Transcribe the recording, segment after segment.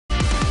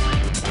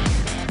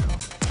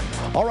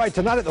All right,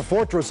 tonight at the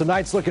Fortress, the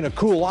Knights looking to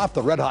cool off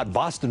the red-hot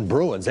Boston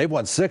Bruins. They've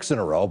won 6 in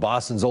a row.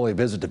 Boston's only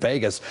visit to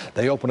Vegas.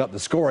 They open up the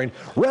scoring.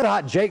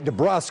 Red-hot Jake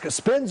DeBrusk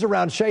spins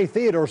around Shea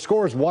Theodore,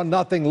 scores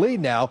 1-0 lead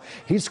now.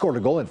 He's scored a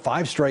goal in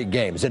 5 straight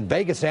games. And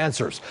Vegas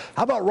answers.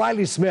 How about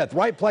Riley Smith?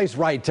 Right place,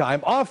 right time,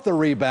 off the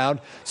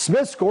rebound.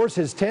 Smith scores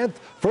his 10th,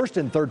 first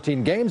in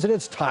 13 games, and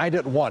it's tied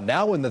at 1.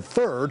 Now in the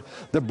third,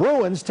 the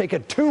Bruins take a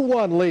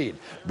 2-1 lead.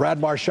 Brad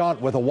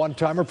Marchand with a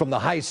one-timer from the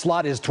high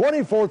slot, his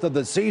 24th of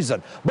the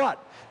season.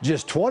 But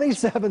just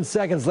 27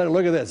 seconds later,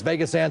 look at this.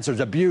 Vegas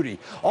answers a beauty.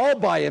 All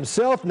by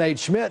himself, Nate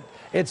Schmidt.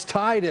 It's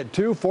tied at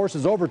 2,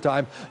 forces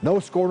overtime. No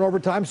score in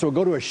overtime, so we'll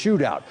go to a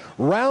shootout.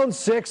 Round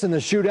 6 in the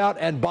shootout,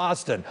 and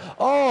Boston.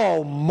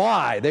 Oh,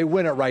 my. They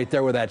win it right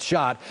there with that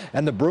shot.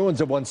 And the Bruins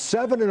have won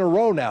 7 in a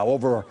row now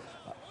over.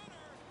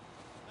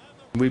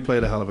 We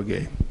played a hell of a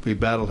game. We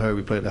battled hard.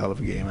 We played a hell of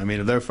a game. I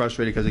mean, if they're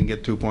frustrated because they can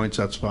get 2 points,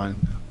 that's fine.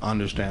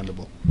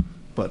 Understandable.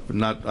 But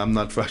I'm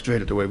not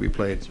frustrated the way we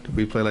played. If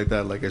we play like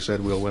that, like I said,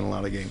 we'll win a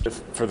lot of games.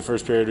 For the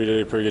first period, we did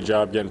a pretty good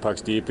job getting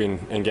pucks deep and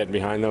getting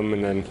behind them.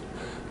 And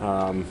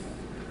then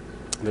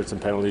there's some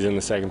penalties in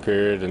the second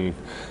period. And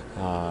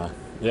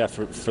yeah,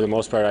 for the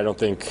most part, I don't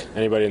think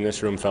anybody in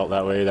this room felt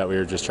that way, that we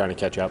were just trying to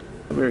catch up.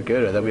 We were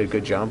good. I thought we had a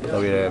good jump.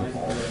 I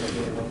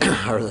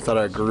thought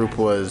our group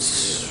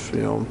was,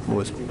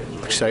 was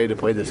excited to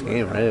play this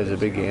game, right? It was a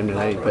big game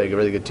tonight. You played a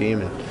really good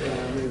team. And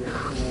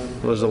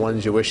those are the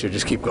ones you wish would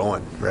just keep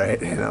going,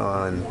 right?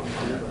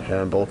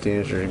 And both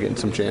teams are getting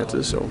some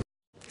chances. So,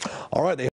 all right.